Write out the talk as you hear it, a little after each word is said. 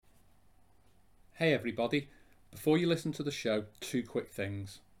Hey everybody, before you listen to the show, two quick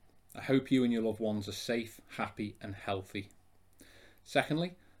things. I hope you and your loved ones are safe, happy and healthy.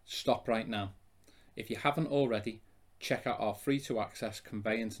 Secondly, stop right now. If you haven't already, check out our free to access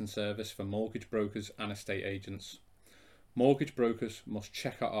conveyancing service for mortgage brokers and estate agents. Mortgage brokers must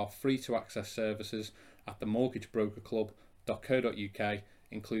check out our free to access services at themortgagebrokerclub.co.uk,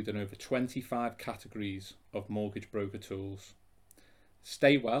 including over 25 categories of mortgage broker tools.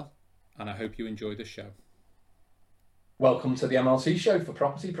 Stay well, and I hope you enjoy the show. Welcome to the MLC show for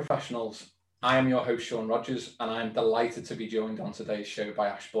property professionals. I am your host, Sean Rogers, and I am delighted to be joined on today's show by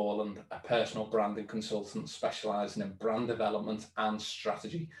Ash Borland, a personal branding consultant specialising in brand development and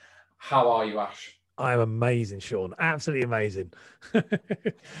strategy. How are you, Ash? I'm amazing, Sean. Absolutely amazing.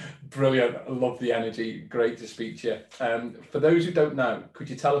 Brilliant. I love the energy. Great to speak to you. For those who don't know, could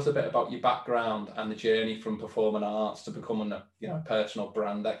you tell us a bit about your background and the journey from performing arts to becoming a personal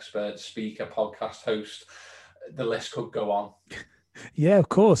brand expert, speaker, podcast host? The list could go on. Yeah, of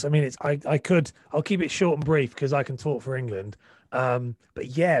course. I mean, I'll keep it short and brief because I can talk for England. But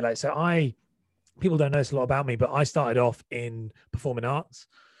yeah, people don't know this a lot about me, but I started off in performing arts,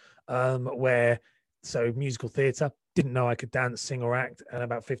 so musical theatre. Didn't know I could dance, sing or act. And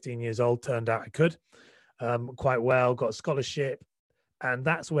about 15 years old, turned out I could quite well, got a scholarship. And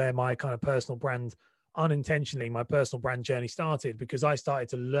that's where my kind of personal brand, unintentionally, my personal brand journey started, because I started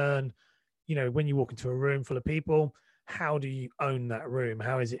to learn, when you walk into a room full of people, how do you own that room?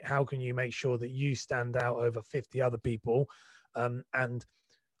 How can you make sure that you stand out over 50 other people? And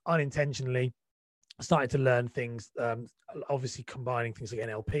unintentionally started to learn things, obviously combining things like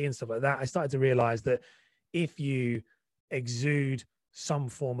NLP and stuff like that. I started to realize that if you exude some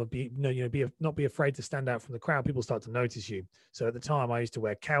form of not be afraid to stand out from the crowd, people start to notice you. So at the time I used to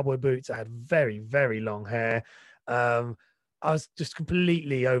wear cowboy boots. I had very, very long hair. I was just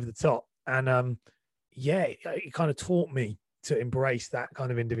completely over the top. And it kind of taught me to embrace that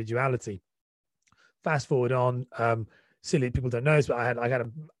kind of individuality. Fast forward on, silly people don't know this, but I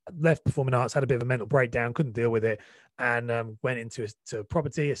left performing arts, had a bit of a mental breakdown, couldn't deal with it, and went into a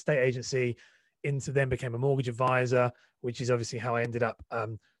property, estate agency, then became a mortgage advisor, which is obviously how I ended up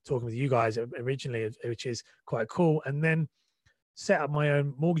talking with you guys originally, which is quite cool. And then set up my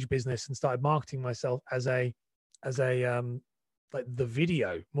own mortgage business and started marketing myself as a like the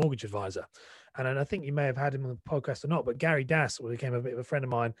video mortgage advisor. And I think you may have had him on the podcast or not, but Gary Das became a bit of a friend of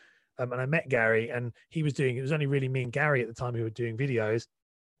mine. And I met Gary, and it was only really me and Gary at the time who were doing videos.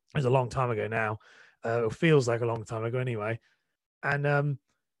 It was a long time ago now. It feels like a long time ago anyway. And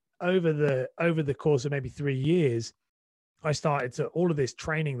over the course of maybe 3 years, I started to, all of this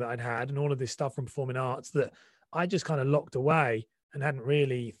training that I'd had and all of this stuff from performing arts that I just kind of locked away and hadn't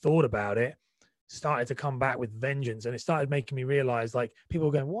really thought about it, started to come back with vengeance. And it started making me realize, like, people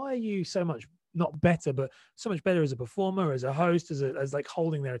were going, why are you so much not better, but so much better as a performer, as a host, as like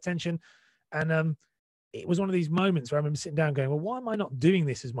holding their attention? And it was one of these moments where I remember sitting down going, well, why am I not doing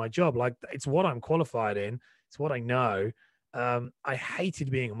this as my job? Like, it's what I'm qualified in. It's what I know. I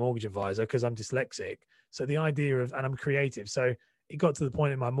hated being a mortgage advisor because I'm dyslexic. So the idea of, and I'm creative. So it got to the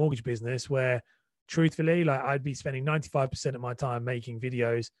point in my mortgage business where, truthfully, like, I'd be spending 95% of my time making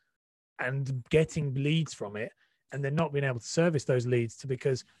videos and getting leads from it, and then not being able to service those leads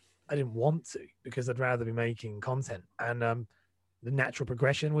because I didn't want to, because I'd rather be making content. And the natural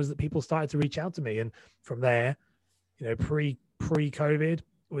progression was that people started to reach out to me. And from there, pre-COVID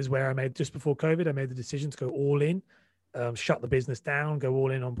was where just before COVID, I made the decision to go all in, shut the business down, go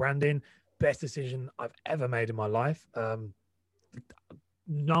all in on branding. Best decision I've ever made in my life. So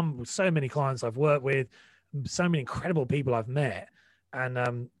many clients I've worked with, so many incredible people I've met,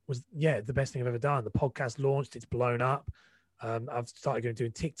 and was the best thing I've ever done. The podcast launched, it's blown up. I've started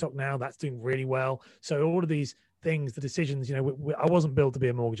doing TikTok now. That's doing really well. So all of these things, the decisions, I wasn't built to be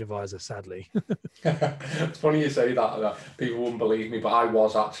a mortgage advisor, sadly. It's funny you say that. People wouldn't believe me, but I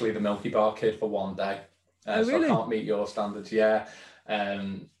was actually the Milky Bar kid for one day. Oh, really? So I can't meet your standards. Yeah.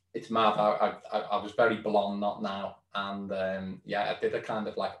 It's mad. I was very blonde, not now. And I did a kind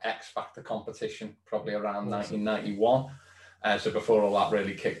of like X Factor competition probably around 1991. So before all that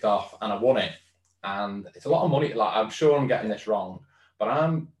really kicked off, and I won it. And it's a lot of money. Like, I'm sure I'm getting this wrong, but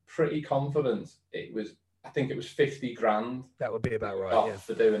I'm pretty confident I think it was 50 grand. That would be about right.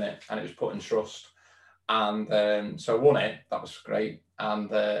 For doing it, and it was put in trust. And so I won it. That was great. And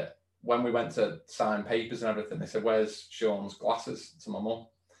when we went to sign papers and everything, they said, "Where's Sean's glasses?" to my mum.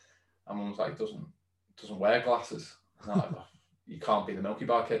 And mum was like, doesn't wear glasses. And I'm like, oh, you can't be the Milky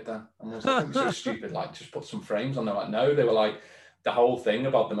Bar kid then. And mum was like, "Don't be so stupid, like, just put some frames on." They're like, no. They were like, the whole thing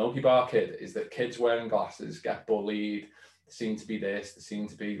about the Milky Bar kid is that kids wearing glasses get bullied. They seem to be this, they seem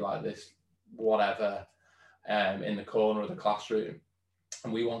to be like this whatever in the corner of the classroom,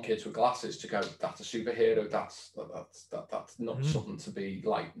 and we want kids with glasses to go, that's a superhero, that's not something to be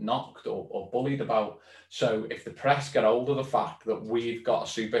like knocked or bullied about. So if the press get hold of the fact that we've got a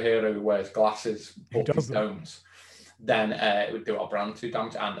superhero who wears glasses but he don't, then it would do our brand too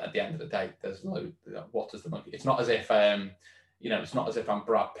damage. And at the end of the day, there's what does the monkey? It's not as if it's not as if I'm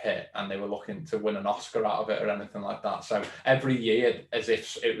Brad Pitt and they were looking to win an Oscar out of it or anything like that. So every year, as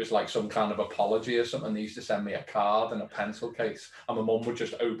if it was like some kind of apology or something, they used to send me a card and a pencil case, and my mum would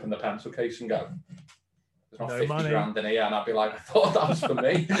just open the pencil case and go, "There's not 50 grand in here," and I'd be like, "I thought that was for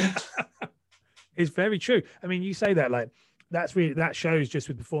me." It's very true. I mean, you say that like that shows just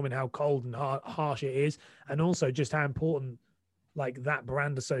with performing how cold and harsh it is, and also just how important like that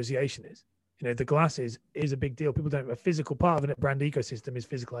brand association is. You know, the glasses is a big deal. People don't. A physical part of a brand ecosystem is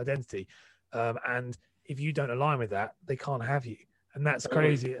physical identity, and if you don't align with that, they can't have you. And that's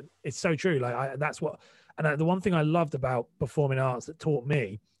crazy. It's so true. Like that's what. And the one thing I loved about performing arts that taught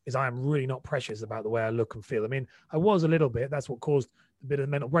me is I am really not precious about the way I look and feel. I mean, I was a little bit. That's what caused a bit of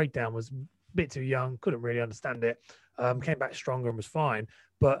the mental breakdown. Was a bit too young, couldn't really understand it. Came back stronger and was fine.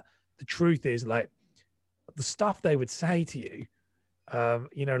 But the truth is, like, the stuff they would say to you.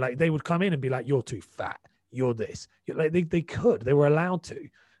 You know, like they would come in and be like, "You're too fat. You're this." Like they were allowed to.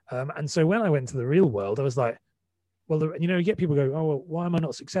 And so when I went to the real world, I was like, well, you know, you get people go, "Oh, well, why am I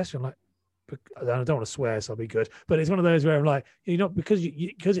not successful?" I'm like, I don't want to swear, so I'll be good. But it's one of those where I'm like, you know, because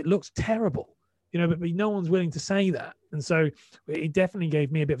it looks terrible, you know, but no one's willing to say that. And so it definitely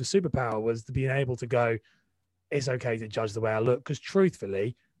gave me a bit of a superpower, was to being able to go, it's okay to judge the way I look, because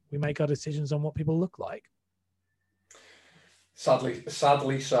truthfully, we make our decisions on what people look like. Sadly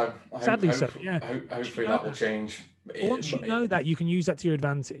so. Yeah. Hopefully that will change. Once you know that, you can use that to your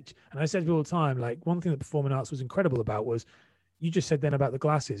advantage. And I said all the time, like, one thing that performing arts was incredible about was, you just said then about the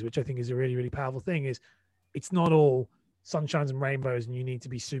glasses, which I think is a really, really powerful thing, is it's not all sunshines and rainbows and you need to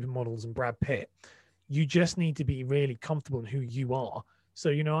be supermodels and Brad Pitt. You just need to be really comfortable in who you are. So,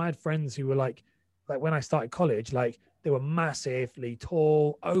 you know, I had friends who were like when I started college, like they were massively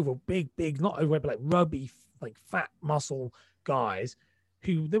tall, big, not overweight, but like rubby, like fat muscle guys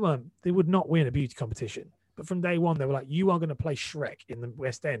who they would not win a beauty competition. But from day one, they were like, you are going to play Shrek in the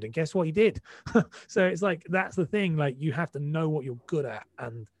West End. And guess what? He did. So it's like, that's the thing. Like, you have to know what you're good at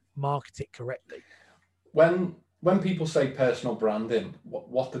and market it correctly. When people say personal branding,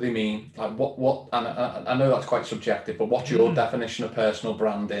 what do they mean? Like what? And I know that's quite subjective, but what's your definition of personal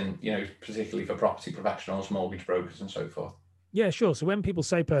branding, you know, particularly for property professionals, mortgage brokers and so forth? Yeah, sure. So when people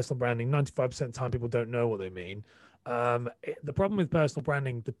say personal branding, 95% of the time people don't know what they mean. The problem with personal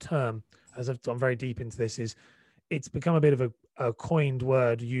branding, the term, as I've gone very deep into this, is it's become a bit of a coined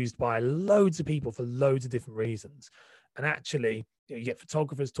word used by loads of people for loads of different reasons. And actually, you get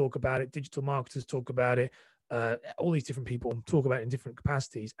photographers talk about it, digital marketers talk about it, all these different people talk about it in different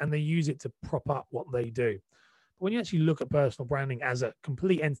capacities, and they use it to prop up what they do. But when you actually look at personal branding as a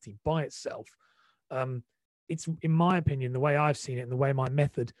complete entity by itself, it's, in my opinion, the way I've seen it and the way my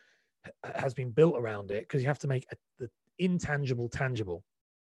method has been built around it, because you have to make the intangible tangible.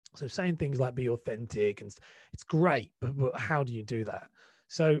 So saying things like be authentic, and it's great, but how do you do that?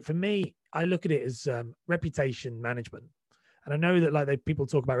 So for me, I look at it as reputation management. And I know that like people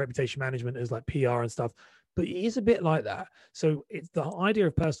talk about reputation management as like PR and stuff, but it is a bit like that. So it's the idea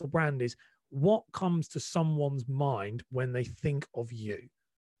of personal brand is what comes to someone's mind when they think of you.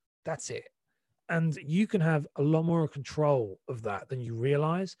 That's it. And you can have a lot more control of that than you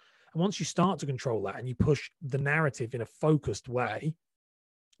realize. And once you start to control that and you push the narrative in a focused way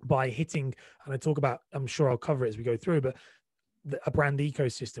by hitting, and I talk about, I'm sure I'll cover it as we go through, but a brand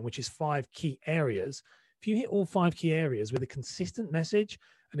ecosystem, which is 5 key areas. If you hit all 5 key areas with a consistent message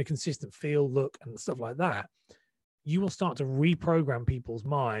and a consistent feel, look, and stuff like that, you will start to reprogram people's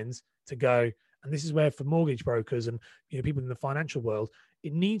minds to go, and this is where for mortgage brokers and, you know, people in the financial world,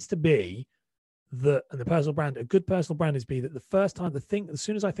 it needs to be and the personal brand, a good personal brand is that the first time as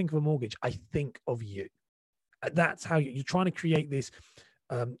soon as I think of a mortgage, I think of you. That's how you're trying to create this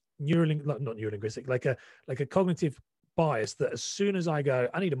not neurolinguistic, like a cognitive bias that as soon as I go,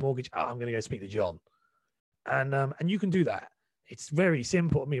 I need a mortgage, I'm going to go speak to John. And you can do that. It's very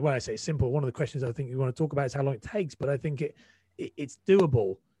simple. I mean, when I say simple, one of the questions I think you want to talk about is how long it takes, but I think it's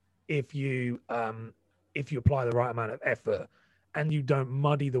doable if you apply the right amount of effort and you don't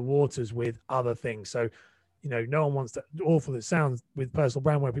muddy the waters with other things. So, you know, no one wants to, awful it sounds with personal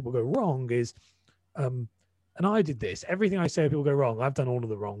brand where people go wrong is, and I did this, everything I say people go wrong, I've done all of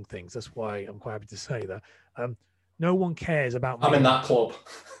the wrong things. That's why I'm quite happy to say that. No one cares about me. I'm in that club.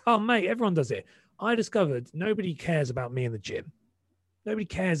 Oh, mate, everyone does it. I discovered nobody cares about me in the gym. Nobody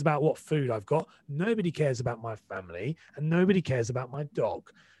cares about what food I've got. Nobody cares about my family, and nobody cares about my dog.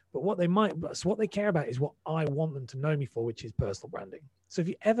 But what they care about is what I want them to know me for, which is personal branding. So if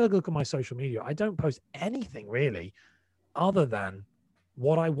you ever look at my social media, I don't post anything really other than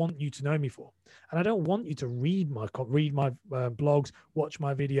what I want you to know me for. And I don't want you to read my blogs, watch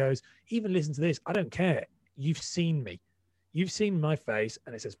my videos, even listen to this. I don't care. You've seen me. You've seen my face,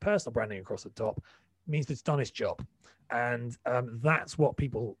 and it says personal branding across the top. It means it's done its job. And that's what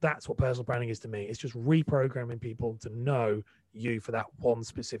personal branding is to me. It's just reprogramming people to know you for that one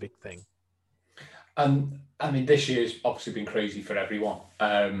specific thing. And I mean, this year's obviously been crazy for everyone.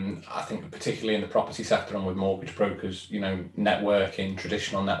 I think particularly in the property sector and with mortgage brokers, you know, networking,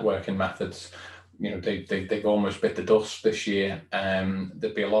 traditional networking methods, you know, they've almost bit the dust this year.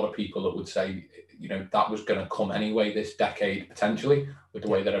 There'd be a lot of people that would say, you know, that was going to come anyway this decade, potentially, with the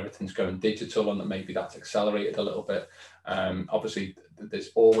way that everything's going digital, and that maybe that's accelerated a little bit. Obviously, there's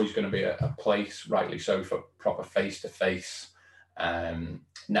always going to be a place, rightly so, for proper face-to-face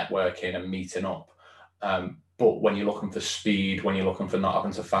networking and meeting up. But when you're looking for speed, when you're looking for not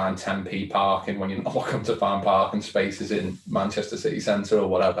having to find 10p parking, when you're not looking to find parking spaces in Manchester city centre or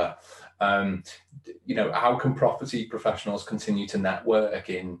whatever, you know, how can property professionals continue to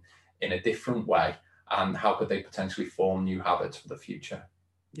network in a different way, and how could they potentially form new habits for the future?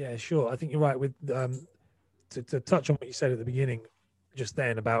 Yeah, sure. I think you're right with to touch on what you said at the beginning just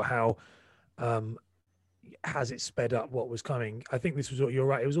then about how has it sped up what was coming. I think this was what you're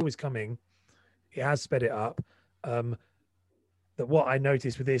right. It was always coming. It has sped it up. That what I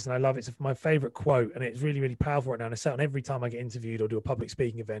noticed with this, and I love it's my favorite quote, and it's really, really powerful right now. And I say it on every time I get interviewed or do a public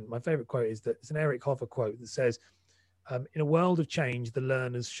speaking event. My favorite quote is that it's an Eric Hoffer quote that says, in a world of change, the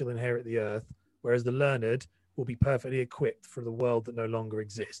learners shall inherit the earth, whereas the learned will be perfectly equipped for the world that no longer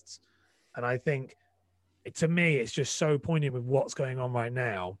exists. And I think, to me, it's just so poignant with what's going on right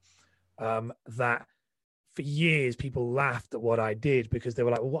now, that for years people laughed at what I did because they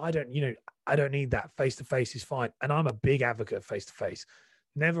were like, well, I don't need that. Face-to-face is fine. And I'm a big advocate of face-to-face.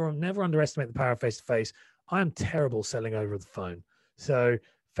 Never underestimate the power of face-to-face. I am terrible selling over the phone. So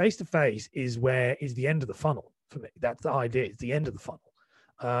face-to-face is the end of the funnel for me. That's the idea. It's the end of the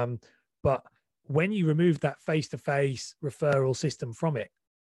funnel. But when you remove that face-to-face referral system from it,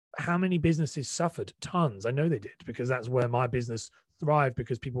 how many businesses suffered? Tons. I know they did, because that's where my business thrived,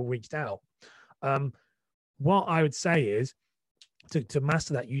 because people reached out. What I would say is, to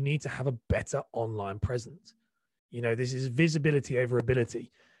master that, you need to have a better online presence. You know, this is visibility over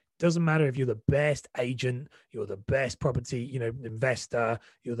ability. Doesn't matter if you're the best agent, you're the best property, investor,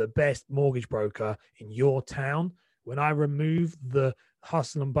 you're the best mortgage broker in your town. When I remove the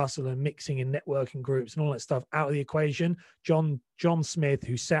hustle and bustle and mixing in networking groups and all that stuff out of the equation, John Smith,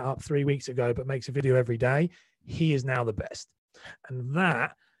 who set up 3 weeks ago but makes a video every day, he is now the best. And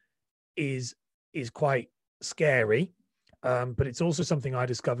that is quite scary. But it's also something I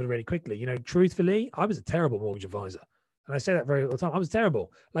discovered really quickly. You know, truthfully, I was a terrible mortgage advisor. And I say that very all the time. I was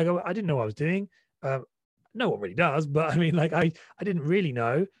terrible. Like, I didn't know what I was doing. No one really does, but I mean, like, I didn't really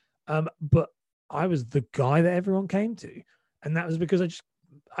know. But I was the guy that everyone came to. And that was because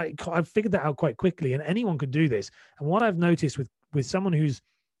I figured that out quite quickly, and anyone could do this. And what I've noticed with someone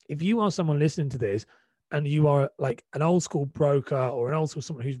if you are someone listening to this and you are like an old school broker or an old school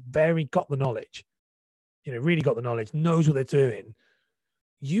someone who's very got the knowledge, really got the knowledge, knows what they're doing,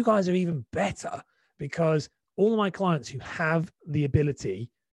 you guys are even better, because all of my clients who have the ability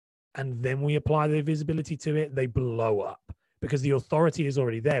and then we apply the visibility to it, they blow up because the authority is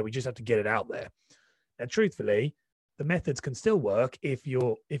already there. We just have to get it out there. And truthfully, the methods can still work if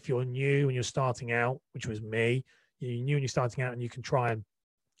you're new and you're starting out, which was me. You're new and you're starting out, and you can try and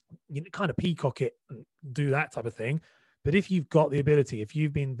kind of peacock it and do that type of thing. But if you've got the ability, if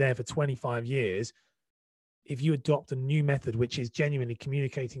you've been there for 25 years, if you adopt a new method, which is genuinely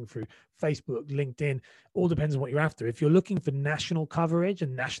communicating through Facebook, LinkedIn, all depends on what you're after. If you're looking for national coverage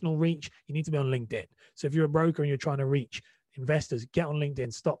and national reach, you need to be on LinkedIn. So if you're a broker and you're trying to reach investors, get on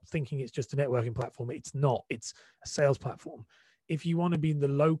LinkedIn. Stop thinking it's just a networking platform. It's not. It's a sales platform. If you want to be the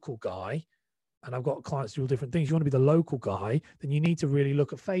local guy, and I've got clients do all different things, you want to be the local guy, then you need to really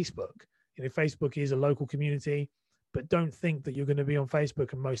look at Facebook. Facebook is a local community, but don't think that you're going to be on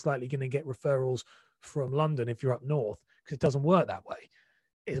Facebook and most likely going to get referrals from London if you're up north, because it doesn't work that way.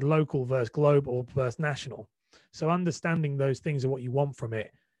 It's local versus global versus national. So understanding those things are what you want from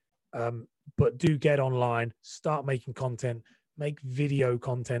it. But do get online, start making content, make video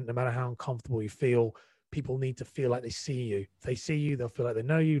content, no matter how uncomfortable you feel. People need to feel like they see you. If they see you, they'll feel like they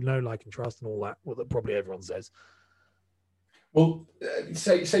know you, like, and trust, and all that. Well, that probably everyone says. Well,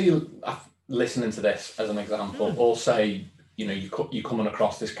 say you listening to this as an example, or say, you're coming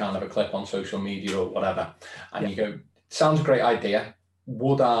across this kind of a clip on social media or whatever, and you go, sounds a great idea.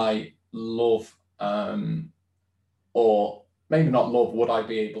 Would I love, or maybe not love, would I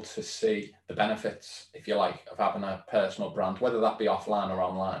be able to see the benefits, if you like, of having a personal brand, whether that be offline or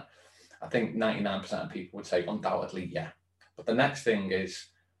online? I think 99% of people would say undoubtedly, yeah. But the next thing is,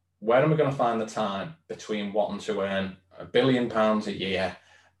 where am I going to find the time between wanting to earn £1 billion a year,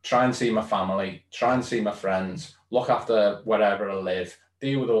 try and see my family, try and see my friends, look after wherever I live,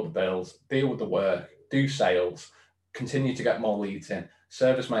 deal with all the bills, deal with the work, do sales, continue to get more leads in,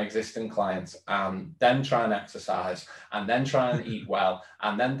 service my existing clients, and then try and exercise, and then try and eat well,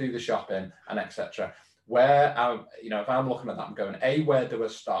 and then do the shopping, and etc. Where if I'm looking at that, I'm going, A, where do I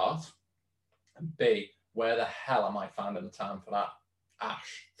start? And B, where the hell am I finding the time for that?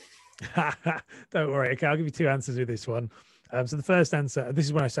 Ash. Don't worry. Okay, I'll give you two answers with this one. So the first answer, this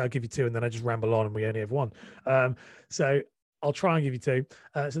is when I say I'll give you two, and then I just ramble on and we only have one. So I'll try and give you two.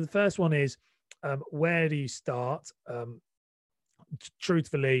 So the first one is, where do you start?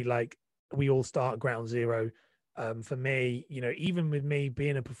 Truthfully, like, we all start at ground zero. For me, even with me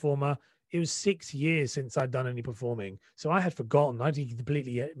being a performer, it was 6 years since I'd done any performing. So I had forgotten. I did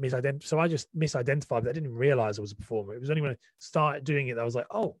completely misidentified. So I just misidentified, but I didn't realize I was a performer. It was only when I started doing it that I was like,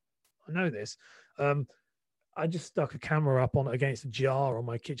 oh, I know this. I just stuck a camera up against a jar on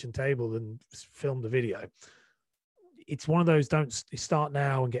my kitchen table and filmed a video. It's one of those, don't start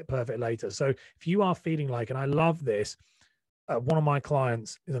now and get perfect later. So if you are feeling like, and I love this, one of my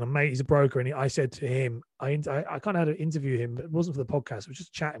clients is he's a broker, and I said to him, I kind of had to interview him, but it wasn't for the podcast. I was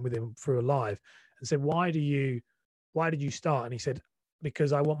just chatting with him through a live, and said, why did you start? And he said,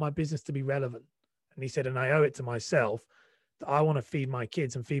 because I want my business to be relevant. And he said, and I owe it to myself that I want to feed my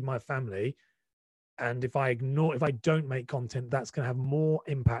kids and feed my family. And if I don't make content, that's going to have more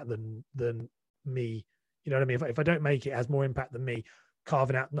impact than me. You know what I mean? If I don't make it, it has more impact than me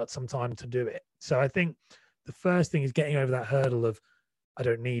carving out not some time to do it. So I think the first thing is getting over that hurdle of, I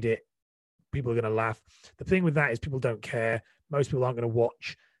don't need it. People are going to laugh. The thing with that is people don't care. Most people aren't going to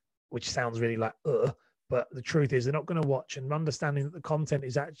watch, which sounds really like, but the truth is they're not going to watch, and understanding that the content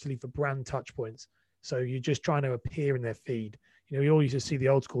is actually for brand touch points. So you're just trying to appear in their feed. We all used to see the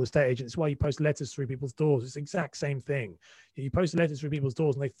old school estate agents. It's why you post letters through people's doors. It's the exact same thing. You post letters through people's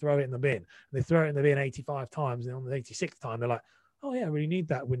doors and they throw it in the bin. And they throw it in the bin 85 times. And on the 86th time, they're like, oh yeah, I really need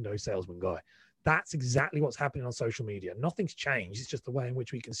that window salesman guy. That's exactly what's happening on social media. Nothing's changed. It's just the way in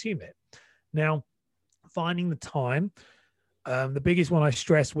which we consume it. Now, finding the time, the biggest one I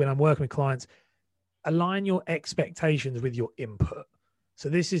stress when I'm working with clients, align your expectations with your input. So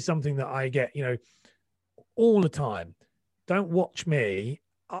this is something that I get, all the time. Don't watch me.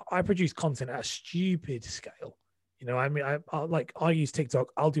 I produce content at a stupid scale. I use TikTok.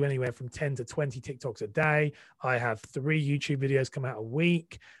 I'll do anywhere from 10 to 20 TikToks a day. I have 3 YouTube videos come out a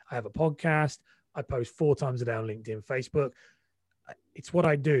week. I have a podcast. I post 4 times a day on LinkedIn, Facebook. It's what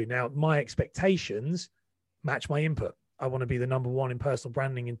I do. Now, my expectations match my input. I want to be the number one in personal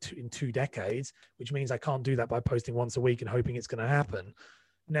branding in 2 decades, which means I can't do that by posting once a week and hoping it's going to happen.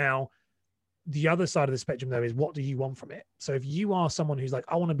 Now, the other side of the spectrum, though, is what do you want from it? So if you are someone who's like,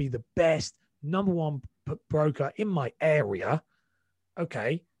 I want to be the best number one broker in my area,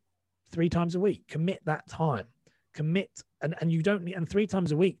 okay, 3 times a week, commit that time, and you don't need, and 3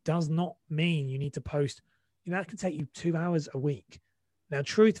 times a week does not mean you need to post, that can take you 2 hours a week. Now,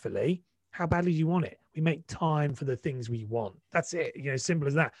 truthfully, how badly do you want it? We make time for the things we want. That's it. Simple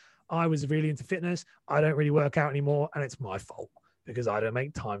as that. I was really into fitness. I don't really work out anymore, and it's my fault because I don't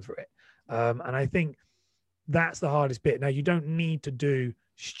make time for it. And I think that's the hardest bit. Now, you don't need to do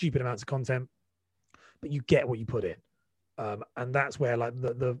stupid amounts of content, but you get what you put in. And that's where, like,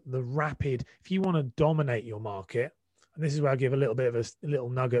 the rapid, if you want to dominate your market, and this is where I give a little bit of a little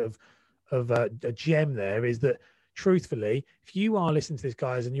nugget of a gem there, is that truthfully, if you are listening to this,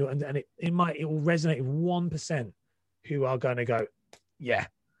 guys, and it will resonate with 1% who are going to go, yeah.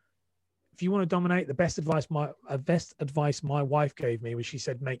 If you want to dominate, the best advice my wife gave me was, she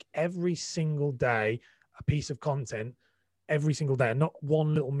said, make every single day a piece of content, every single day, and not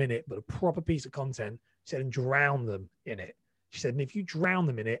one little minute, but a proper piece of content. She said, and drown them in it. She said, and if you drown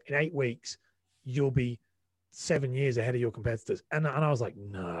them in it, in 8 weeks, you'll be 7 years ahead of your competitors. And I was like,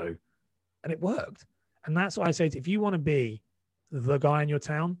 no. And it worked. And that's why I say, if you want to be the guy in your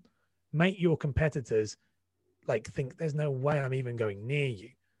town, make your competitors think there's no way I'm even going near you.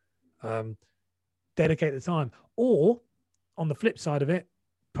 Dedicate the time. Or on the flip side of it,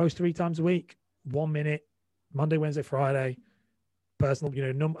 post 3 times a week, 1 minute, Monday, Wednesday, Friday, personal,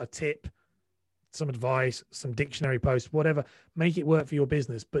 a tip, some advice, some dictionary posts, whatever. Make it work for your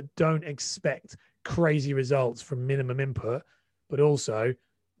business, but don't expect crazy results from minimum input. but also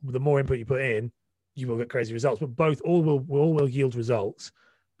the more input you put in, you will get crazy results. But both all will yield results,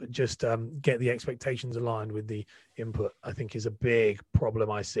 but just get the expectations aligned with the input, I think, is a big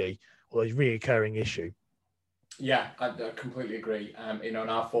problem I see, or a reoccurring issue. Yeah, I completely agree. You know, and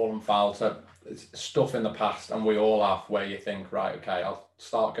I've fallen foul to stuff in the past, and we all have, where you think, right, okay, I'll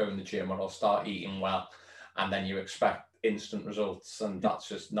start going to the gym, or I'll start eating well, and then you expect instant results, and that's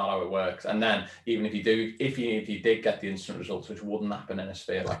just not how it works. And then even if you do, if you did get the instant results, which wouldn't happen in a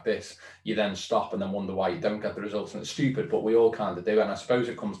sphere like this, you then stop and then wonder why you don't get the results, and it's stupid, but we all kind of do. And I suppose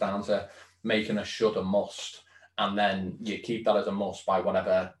it comes down to making a should a must, and then you keep that as a must by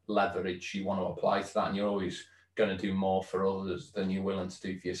whatever leverage you want to apply to that, and you're always going to do more for others than you're willing to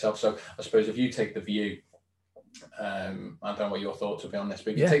do for yourself. So I suppose if you take the view, I don't know what your thoughts would be on this,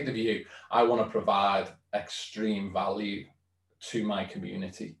 but if you take the view, I want to provide extreme value to my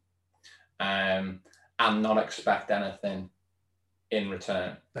community, and not expect anything in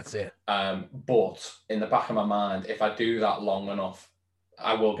return. That's it. But in the back of my mind, if I do that long enough,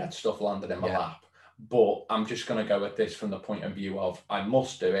 I will get stuff landed in my lap. But I'm just going to go at this from the point of view of I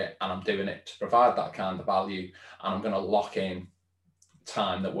must do it, and I'm doing it to provide that kind of value, and I'm going to lock in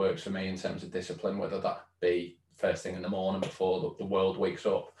time that works for me in terms of discipline, whether that be first thing in the morning before the world wakes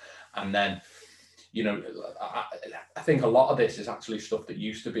up. And then, you know, I think a lot of this is actually stuff that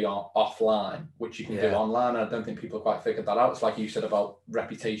used to be offline, which you can do online. And I don't think people quite figured that out. It's like you said about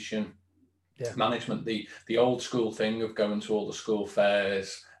reputation management, the old school thing of going to all the school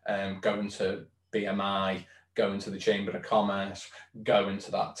fairs, going to BMI, going to the Chamber of Commerce, going to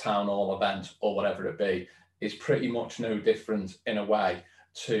that town hall event or whatever it be, is pretty much no different in a way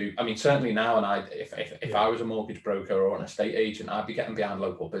to, I mean, certainly now, and if I was a mortgage broker or an estate agent, I'd be getting behind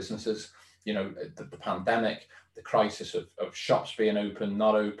local businesses. You know, the pandemic, the crisis of shops being open,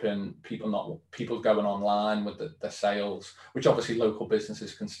 not open, people going online with the sales, which obviously local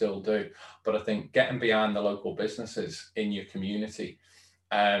businesses can still do. But I think getting behind the local businesses in your community,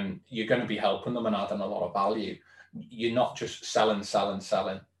 you're going to be helping them and adding a lot of value. You're not just selling.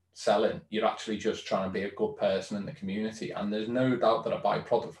 You're actually just trying to be a good person in the community. And there's no doubt that a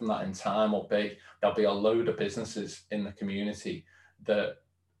byproduct from that in time will be, there'll be a load of businesses in the community that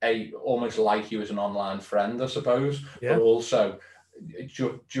almost like you as an online friend, I suppose, but also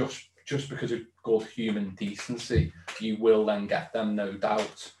just because of good human decency, you will then get them, no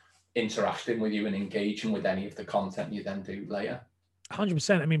doubt, interacting with you and engaging with any of the content you then do later.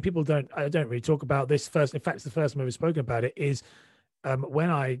 100%. I mean, I don't really talk about this first. In fact, it's the first time I've spoken about it is when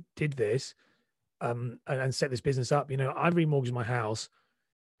I did this and set this business up, you know, I remortgaged my house,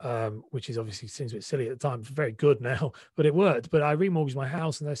 which is obviously seems a bit silly at the time. It's very good now, but it worked. But I remortgaged my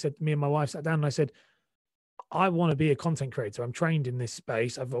house, and I said, me and my wife sat down and I said, I want to be a content creator. I'm trained in this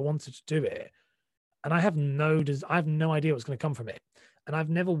space. I've wanted to do it. And I have no idea what's going to come from it. And I've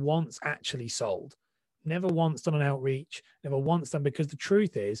never once actually sold, never once done an outreach, never once done, because the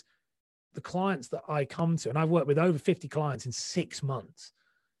truth is the clients that I come to, and I've worked with over 50 clients in 6 months,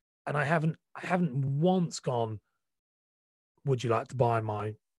 and I haven't once gone, would you like to buy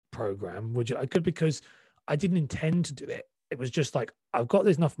my program? Because I didn't intend to do it. It was just like, I've got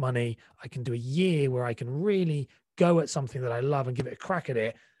this enough money. I can do a year where I can really go at something that I love and give it a crack at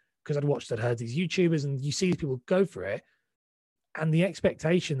it. Because I'd heard these YouTubers, and you see these people go for it. And the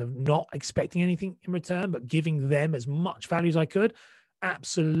expectation of not expecting anything in return, but giving them as much value as I could,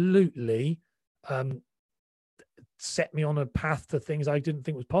 absolutely set me on a path to things I didn't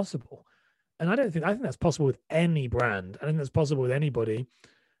think was possible. And I think that's possible with any brand. I think that's possible with anybody.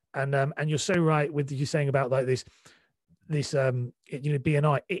 And you're so right with you saying about like this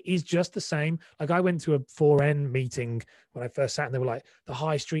BNI, it is just the same. Like I went to a 4N meeting when I first sat, and they were like, the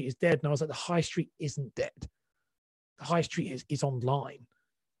high street is dead. And I was like, the high street isn't dead. The high street is online,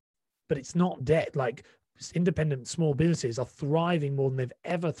 but it's not dead. Like independent small businesses are thriving more than they've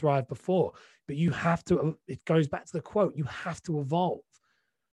ever thrived before. But you have to, it goes back to the quote, you have to evolve,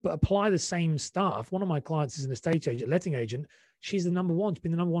 but apply the same stuff. One of my clients is an estate agent, letting agent. She's the number one. She's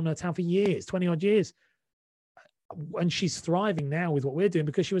been the number one in her town for years, 20 odd years. And she's thriving now with what we're doing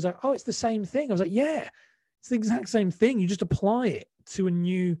because she was like, oh, it's the same thing. I was like, yeah, it's the exact same thing. You just apply it to a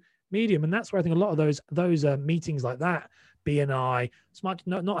new medium. And that's where I think a lot of those meetings like that, BNI, smart,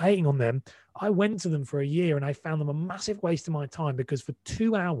 not hating on them. I went to them for a year and I found them a massive waste of my time because for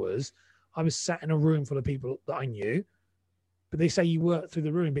 2 hours, I was sat in a room full of people that I knew, but they say you work through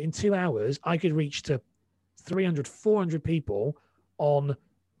the room. But in 2 hours, I could reach to 300, 400 people on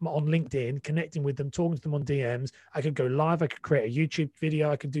LinkedIn, connecting with them, talking to them on DMs. I could go live. I could create a YouTube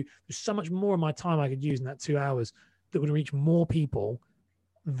video. There's so much more of my time I could use in that 2 hours that would reach more people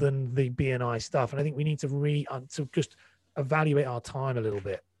than the BNI stuff. And I think we need to just evaluate our time a little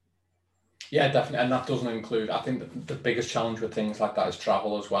bit. Yeah, definitely. And that doesn't include, I think the biggest challenge with things like that is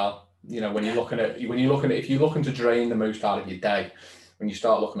travel as well. You know, when you're looking at, if you're looking to drain the most out of your day, when you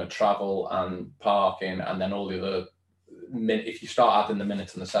start looking at travel and parking and then all the other, if you start adding the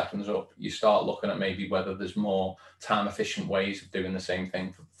minutes and the seconds up, you start looking at maybe whether there's more time efficient ways of doing the same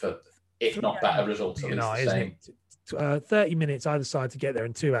thing for if not better results, at least the same. 30 minutes either side to get there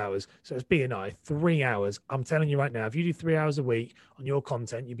in 2 hours. So it's BNI, 3 hours. I'm telling you right now, if you do 3 hours a week on your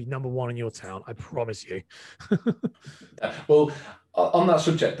content, you'd be number one in your town. I promise you. Well, on that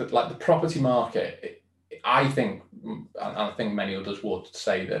subject, that like the property market, I think, and I think many others would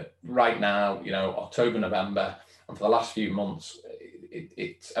say that right now, you know, October, November, and for the last few months,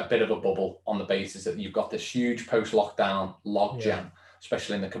 it's a bit of a bubble on the basis that you've got this huge post-lockdown logjam,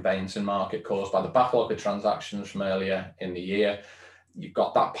 especially in the conveyancing market, caused by the backlog of transactions from earlier in the year. You've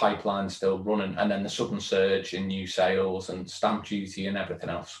got that pipeline still running, and then the sudden surge in new sales and stamp duty and everything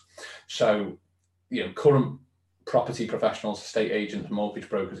else. So, you know, current property professionals, estate agents, mortgage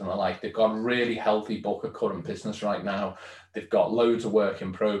brokers and the like, they've got a really healthy book of current business right now. They've got loads of work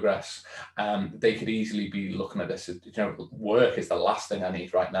in progress. They could easily be looking at this, you know, work is the last thing I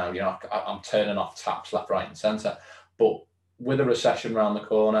need right now. You know, I'm turning off taps left, right and centre. But with a recession around the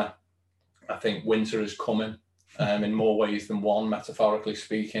corner, I think winter is coming. In more ways than one, metaphorically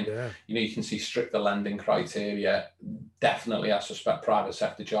speaking. You know, you can see stricter lending criteria. Definitely, I suspect private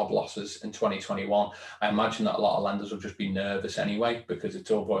sector job losses in 2021. I imagine that a lot of lenders will just be nervous anyway, because it's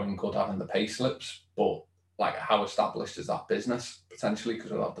all going good having the pay slips. But like, how established is that business potentially?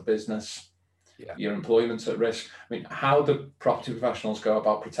 Because without the business, your employment's at risk. I mean, how do property professionals go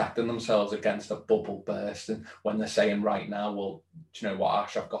about protecting themselves against a bubble bursting when they're saying right now, well, do you know what,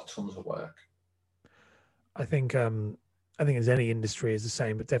 Ash, I've got tons of work? I think as any industry is the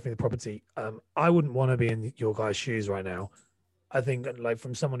same, but definitely the property. I wouldn't want to be in your guys' shoes right now. I think, like,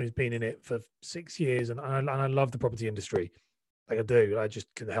 from someone who's been in it for 6 years, and I love the property industry, like I do. I just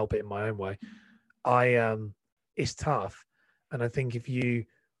can help it in my own way. It's tough, and I think if you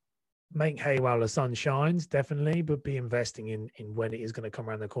make hay while the sun shines, definitely, but be investing in when it is going to come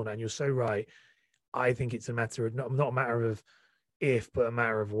around the corner. And you're so right. I think it's a matter of not a matter of if, but a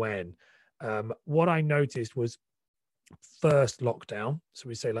matter of when. What I noticed was first lockdown. So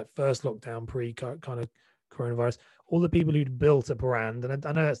we say like first lockdown, pre kind of coronavirus, all the people who'd built a brand, and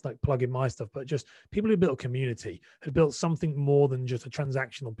I know that's like plugging my stuff, but just people who built a community, had built something more than just a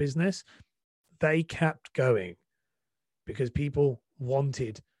transactional business. They kept going because people were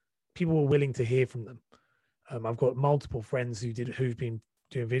willing to hear from them. I've got multiple friends who've been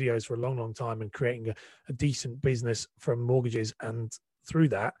doing videos for a long, long time and creating a decent business from mortgages, and through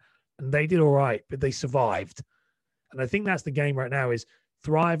that, and they did all right, but they survived. And I think that's the game right now, is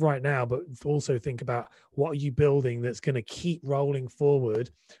thrive right now, but also think about what are you building that's going to keep rolling forward.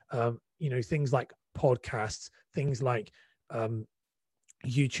 You know, things like podcasts, things like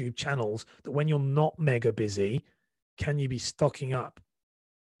YouTube channels, that when you're not mega busy, can you be stocking up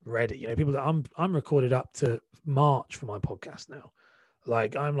ready? You know, people that I'm recorded up to March for my podcast now.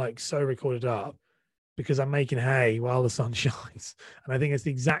 Like, I'm like so recorded up because I'm making hay while the sun shines. And I think it's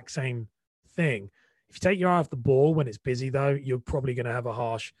the exact same thing. If you take your eye off the ball when it's busy, though, you're probably going to have a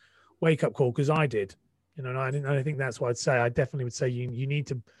harsh wake-up call, because I did. You know, and I think that's what I'd say. I definitely would say you need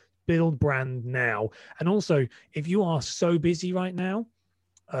to build brand now. And also, if you are so busy right now,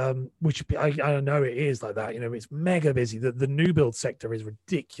 which I know it is like that, you know, it's mega busy. The new build sector is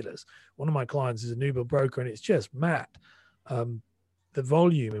ridiculous. One of my clients is a new build broker, and it's just mad. The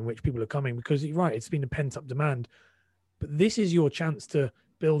volume in which people are coming, because you're right, it's been a pent-up demand. But this is your chance to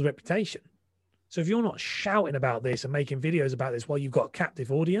build reputation. So if you're not shouting about this and making videos about this while you've got a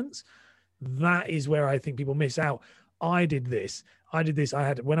captive audience, that is where I think people miss out. I did this.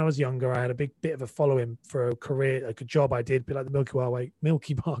 When I was younger, I had a big bit of a following for a career, like a job I did, like the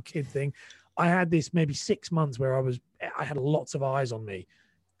Milky Bar Kid thing. I had this maybe 6 months where I had lots of eyes on me.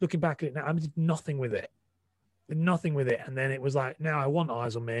 Looking back at it now, I did nothing with it. And then it was like, now I want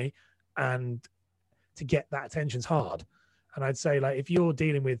eyes on me, and to get that attention's hard. And I'd say, like, if you're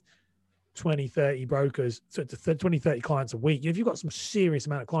dealing with 20, 30 brokers, so 20, 30 clients a week, if you've got some serious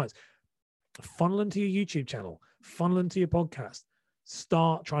amount of clients, funnel them to your YouTube channel, funnel them to your podcast,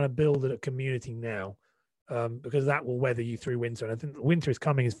 start trying to build a community now, because that will weather you through winter. And I think winter is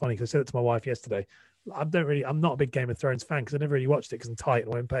coming is funny, because I said it to my wife yesterday. I'm not a big Game of Thrones fan, because I never really watched it because I'm tight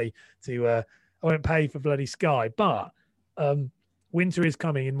and I won't pay for bloody Sky. But winter is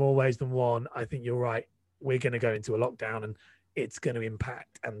coming in more ways than one. I think you're right. We're going to go into a lockdown, and it's going to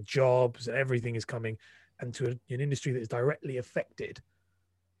impact, and jobs and everything is coming, and to an industry that is directly affected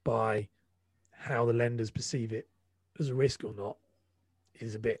by how the lenders perceive it as a risk or not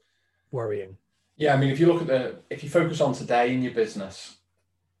is a bit worrying. Yeah, I mean, if you focus on today in your business,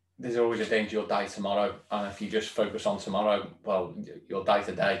 there's always a danger you'll die tomorrow. And if you just focus on tomorrow, well, you'll die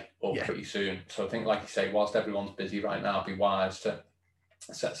today or pretty soon. So I think, like you say, whilst everyone's busy right now, it'd be wise to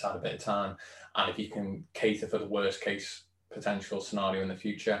set aside a bit of time. And if you can cater for the worst case potential scenario in the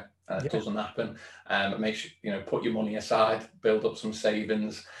future, it doesn't happen, make sure, put your money aside, build up some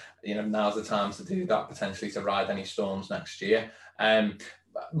savings. Now's the time to do that, potentially to ride any storms next year.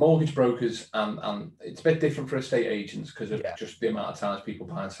 Mortgage brokers, and it's a bit different for estate agents because of just the amount of times people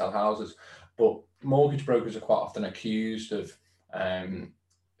buy and sell houses, but mortgage brokers are quite often accused of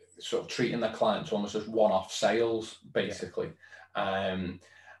sort of treating their clients almost as one-off sales, basically.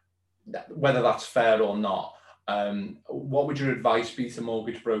 Whether that's fair or not, what would your advice be to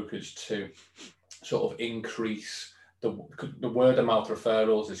mortgage brokers to sort of increase the word of mouth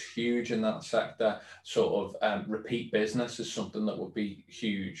referrals is huge in that sector. Sort of repeat business is something that would be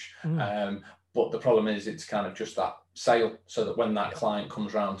huge. But the problem is it's kind of just that sale, so that when that client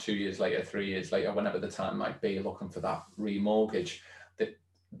comes around 2 years later, 3 years later, whenever the time might be, looking for that remortgage, that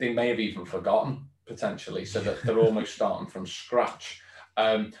they may have even forgotten potentially, so that they're almost starting from scratch.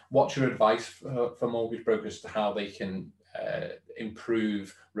 What's your advice for mortgage brokers to how they can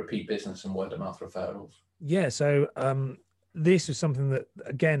improve repeat business and word of mouth referrals? Yeah, so this was something that,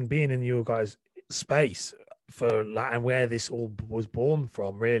 again, being in your guys' space and where this all was born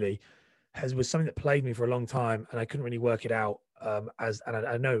from, really, was something that plagued me for a long time, and I couldn't really work it out. And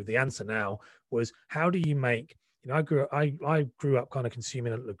I know the answer now was, how do you make? I grew up kind of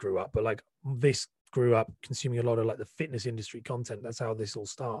consuming, grew up consuming a lot of like the fitness industry content. That's how this all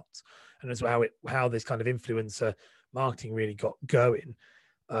starts, and that's how this kind of influencer marketing really got going.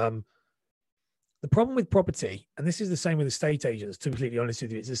 The problem with property, and this is the same with estate agents, to be completely honest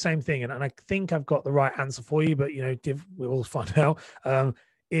with you, it's the same thing. And I think I've got the right answer for you, but we'll find out.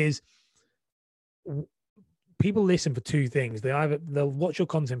 Is people listen for two things. They'll watch your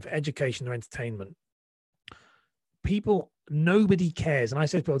content for education or entertainment. Nobody cares. And I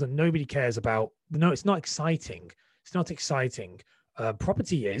say to people that nobody cares about, no, it's not exciting. It's not exciting.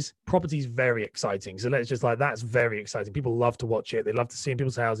 Property is very exciting. So let's just that's very exciting. People love to watch it. They love to see in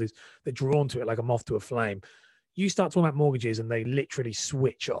people's houses. They're drawn to it like a moth to a flame. You start talking about mortgages and they literally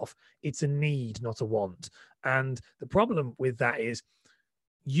switch off. It's a need, not a want. And the problem with that is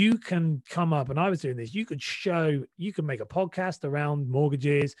you can come up, and I was doing this, you could make a podcast around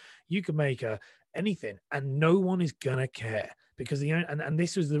mortgages. You could make anything, and no one is going to care. Because and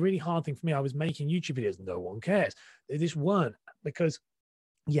this was the really hard thing for me. I was making YouTube videos. No one cares. They just weren't, because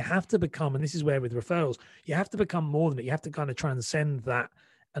you have to become, and this is where with referrals, you have to become more than it. You have to kind of transcend that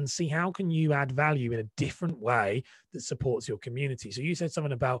and see how can you add value in a different way that supports your community. So you said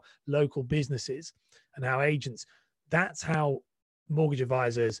something about local businesses and how agents, that's how mortgage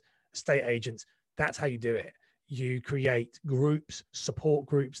advisors, estate agents, that's how you do it. You create groups, support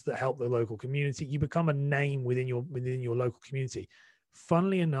groups that help the local community. You become a name within your local community.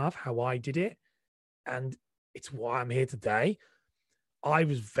 Funnily enough, how I did it, and it's why I'm here today, I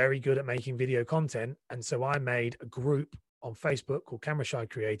was very good at making video content. And so I made a group on Facebook called Camera Shy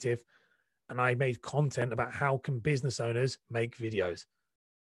Creative, and I made content about how can business owners make videos.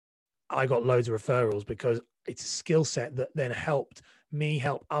 I got loads of referrals because it's a skill set that then helped me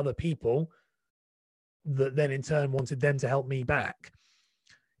help other people that then in turn wanted them to help me back,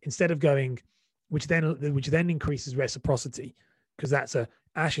 instead of going, which then increases reciprocity, because that's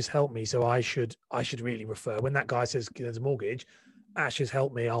Ash has helped me, so I should really refer. When that guy says there's a mortgage, Ash has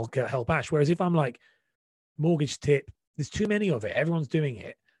helped me, I'll help Ash. Whereas if I'm like, mortgage tip, there's too many of it, everyone's doing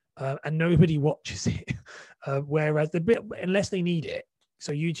it, and nobody watches it. Whereas unless they need it.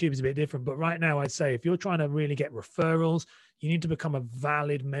 So YouTube is a bit different. But right now, I'd say if you're trying to really get referrals, you need to become a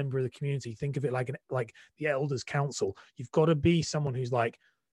valid member of the community. Think of it like the elders council. You've got to be someone who's like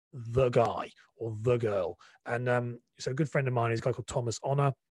the guy or the girl. And so a good friend of mine is a guy called Thomas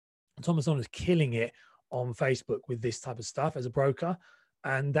Honor. Thomas Honor is killing it on Facebook with this type of stuff as a broker.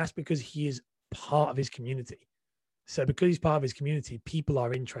 And that's because he is part of his community. So because he's part of his community, people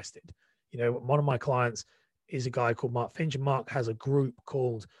are interested. One of my clients is a guy called Mark Finch, and Mark has a group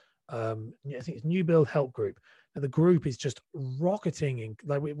called, I think it's New Build Help Group. And the group is just rocketing.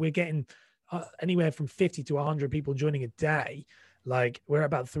 We're getting anywhere from 50 to 100 people joining a day. We're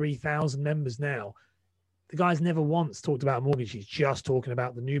about 3,000 members now. The guy's never once talked about a mortgage. He's just talking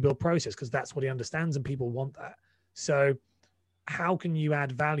about the new build process because that's what he understands and people want that. So how can you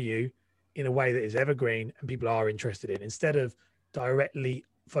add value in a way that is evergreen and people are interested in, instead of directly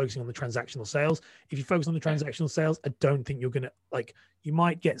focusing on the transactional sales? If you focus on the transactional sales, I don't think you're going to, you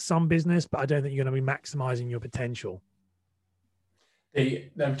might get some business, but I don't think you're going to be maximizing your potential.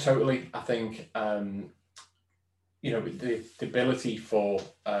 No, totally. I think the ability for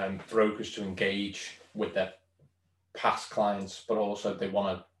brokers to engage with their past clients, but also they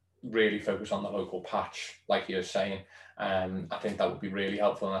want to really focus on the local patch, like you're saying. I think that would be really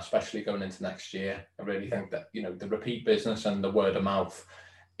helpful, and especially going into next year. I really think that the repeat business and the word of mouth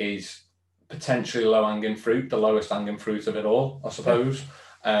is potentially low hanging fruit, the lowest hanging fruit of it all, I suppose.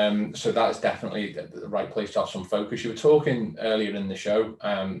 So that is definitely the right place to have some focus. You were talking earlier in the show,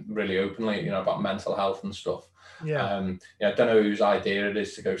 really openly, about mental health and stuff. I don't know whose idea it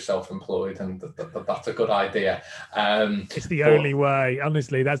is to go self-employed, and that's a good idea. It's the only way,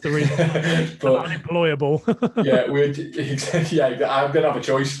 honestly. That's the reason I'm unemployable. I'm gonna have a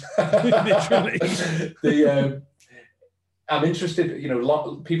choice. Literally. I'm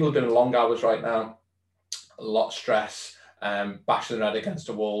interested. People are doing long hours right now, a lot of stress, bashing their head against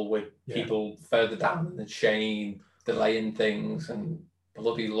a wall with people further down in the chain, delaying things, and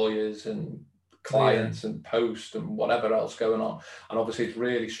bloody lawyers and clients and post and whatever else going on. And obviously it's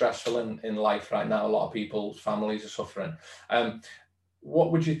really stressful in life right now. A lot of people's families are suffering.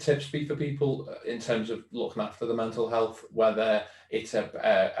 What would your tips be for people in terms of looking after the mental health, whether it's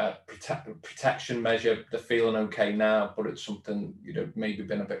a protection measure, they're feeling okay now, but it's something maybe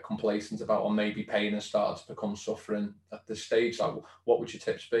been a bit complacent about, or maybe pain has started to become suffering at this stage? Like, what would your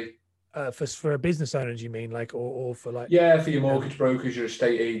tips be? For a business owner, do you mean, like, or for like? Yeah, for your mortgage brokers, your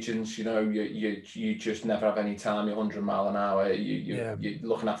estate agents, you just never have any time. You're 100 mile an hour. You're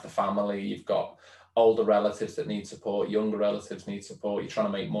looking after family. You've got older relatives that need support, younger relatives need support. You're trying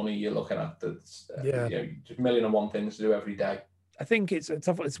to make money. You're looking at just a million and one things to do every day. I think it's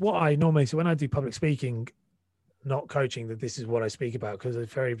tough. It's what I normally say when I do public speaking, not coaching, that this is what I speak about, because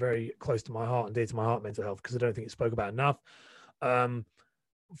it's very, very close to my heart and dear to my heart, mental health, because I don't think it's spoke about enough.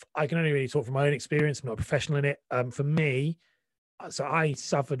 I can only really talk from my own experience. I'm not a professional in it. For me, so I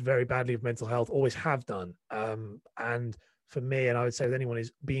suffered very badly with mental health, always have done. And for me, and I would say with anyone,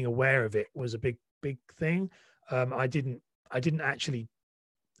 is being aware of it was a big thing. I didn't want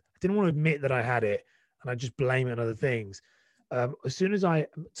to admit that I had it, and I just blame it on other things. As soon as I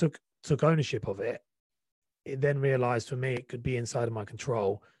took ownership of it, it then realized for me it could be inside of my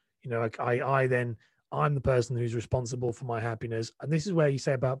control. I'm the person who's responsible for my happiness. And this is where you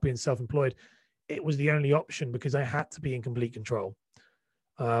say about being self-employed. It was the only option because I had to be in complete control.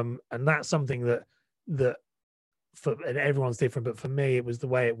 And that's something that and everyone's different, but for me, it was the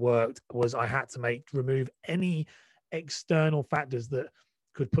way it worked. Was I had to remove any external factors that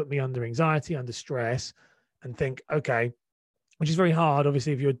could put me under anxiety, under stress, and think, okay, which is very hard,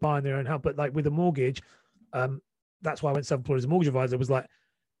 obviously, if you're buying their own help. But like with a mortgage, that's why I went self-employed as a mortgage advisor. It was like,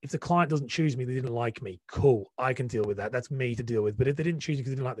 if the client doesn't choose me, they didn't like me. Cool, I can deal with that. That's me to deal with. But if they didn't choose me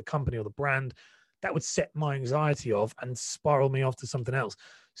because they didn't like the company or the brand, that would set my anxiety off and spiral me off to something else.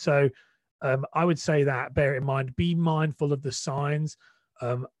 So I would say that, bear it in mind, be mindful of the signs.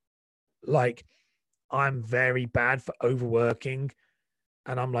 Like, I'm very bad for overworking,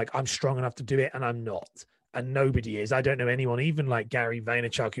 and I'm like, I'm strong enough to do it, and I'm not. And nobody is. I don't know anyone, even like Gary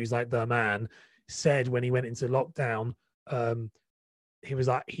Vaynerchuk, who's like the man, said when he went into lockdown, he was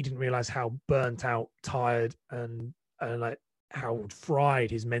like, he didn't realize how burnt out, tired, and like how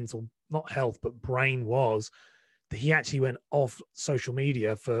fried his mental, not health, but brain was, that he actually went off social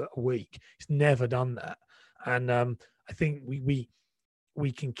media for a week. He's never done that. And I think we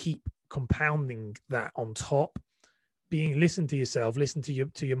can keep compounding that on top. Listen to yourself, listen to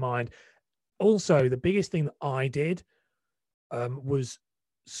your mind. Also, the biggest thing that I did was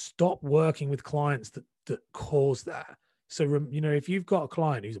stop working with clients that cause that. So, if you've got a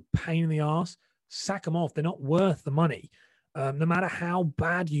client who's a pain in the ass, sack them off. They're not worth the money. No matter how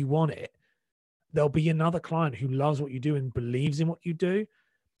bad you want it, there'll be another client who loves what you do and believes in what you do.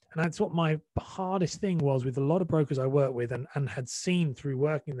 And that's what my hardest thing was with a lot of brokers I work with and had seen through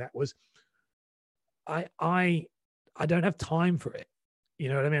working that was, I don't have time for it. You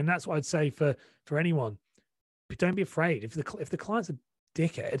know what I mean? And that's what I'd say for anyone. But don't be afraid. If the client's a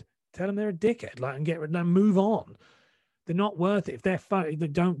dickhead, tell them they're a dickhead. Like, and get rid of them, move on. They're not worth it. If they're fun,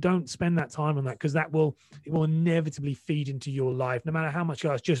 don't spend that time on that, because it will inevitably feed into your life. No matter how much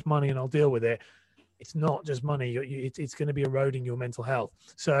it's just money and I'll deal with it. It's not just money. It's going to be eroding your mental health.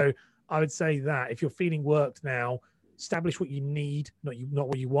 So I would say that if you're feeling worked now, establish what you need, not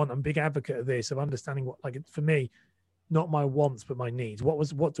what you want. I'm a big advocate of this, of understanding what, like, for me, not my wants, but my needs.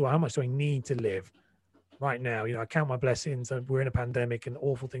 How much do I need to live right now? I count my blessings. We're in a pandemic and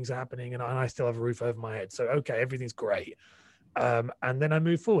awful things are happening, and I still have a roof over my head. So, okay, everything's great. And then I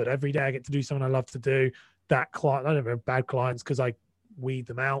move forward. Every day I get to do something I love to do. That client, I don't have bad clients because I weed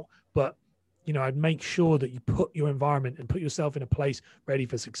them out, but You know, I'd make sure that you put your environment and put yourself in a place ready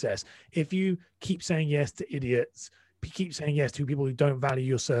for success. If you keep saying yes to idiots, keep saying yes to people who don't value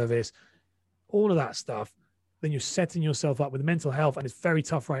your service, all of that stuff, then you're setting yourself up with mental health. And it's very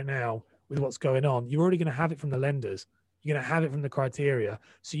tough right now with what's going on. You're already going to have it from the lenders. You're going to have it from the criteria.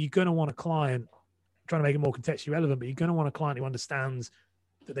 So you're going to want a client, trying to make it more contextually relevant, but you're going to want a client who understands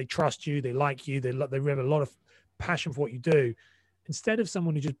that they trust you, they like you, they have a lot of passion for what you do, instead of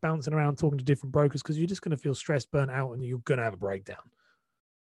someone who's just bouncing around talking to different brokers, because you're just going to feel stressed, burnt out, and you're going to have a breakdown.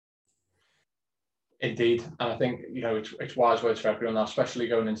 Indeed. And I think, you know, it's wise words for everyone now, especially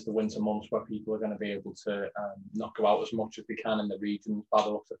going into the winter months where people are going to be able to not go out as much as they can in the regions by the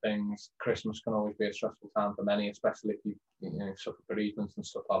looks of things. Christmas can always be a stressful time for many, especially if you suffer bereavements and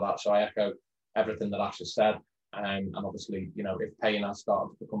stuff like that. So I echo everything that Ash has said. And obviously, you know, if pain has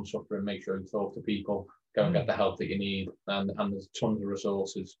started to become suffering, make sure you talk to people, go and get the help that you need. And there's tons of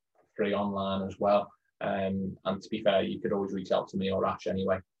resources free online as well. And to be fair, you could always reach out to me or Ash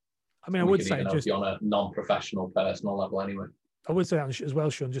anyway. I mean, I would say just on a non-professional, personal level anyway. I would say that as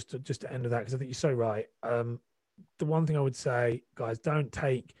well, Sean, just to end with that, because I think you're so right. The one thing I would say, guys, don't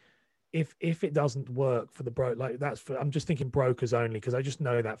take, if it doesn't work for the broker, like I'm just thinking brokers only, because I just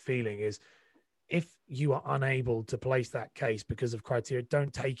know that feeling is, if you are unable to place that case because of criteria,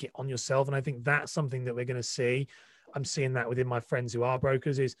 don't take it on yourself. And I think that's something that we're going to see. I'm seeing that within my friends who are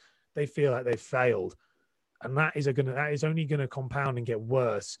brokers, is they feel like they've failed. And that is only going to compound and get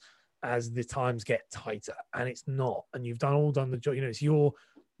worse as the times get tighter. And it's not. And you've done the job. You know,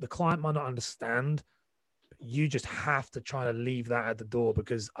 the client might not understand. You just have to try to leave that at the door,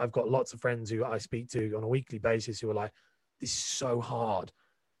 because I've got lots of friends who I speak to on a weekly basis who are like, this is so hard.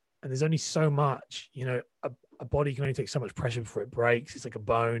 And there's only so much, you know, a body can only take so much pressure before it breaks. It's like a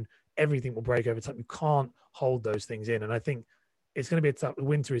bone. Everything will break over time. You can't hold those things in. And I think it's going to be a tough,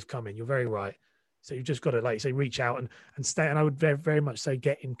 winter is coming. You're very right. So you've just got to, like you say, reach out and stay. And I would very, very much say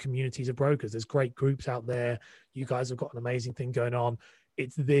get in communities of brokers. There's great groups out there. You guys have got an amazing thing going on.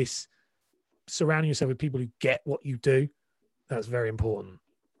 It's this surrounding yourself with people who get what you do. That's very important.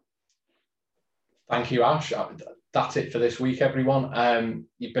 Thank you, Ash. That's it for this week, everyone.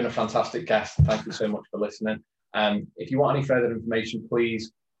 You've been a fantastic guest. Thank you so much for listening. If you want any further information,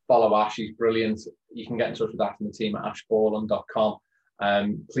 please follow Ash. He's brilliant. You can get in touch with Ash and the team at ashborland.com.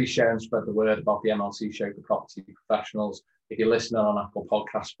 Please share and spread the word about the MLC show for property professionals. If you're listening on Apple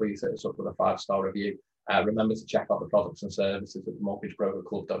Podcasts, please hit us up with a 5-star review. Remember to check out the products and services at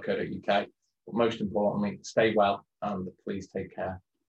mortgagebrokerclub.co.uk. But most importantly, stay well and please take care.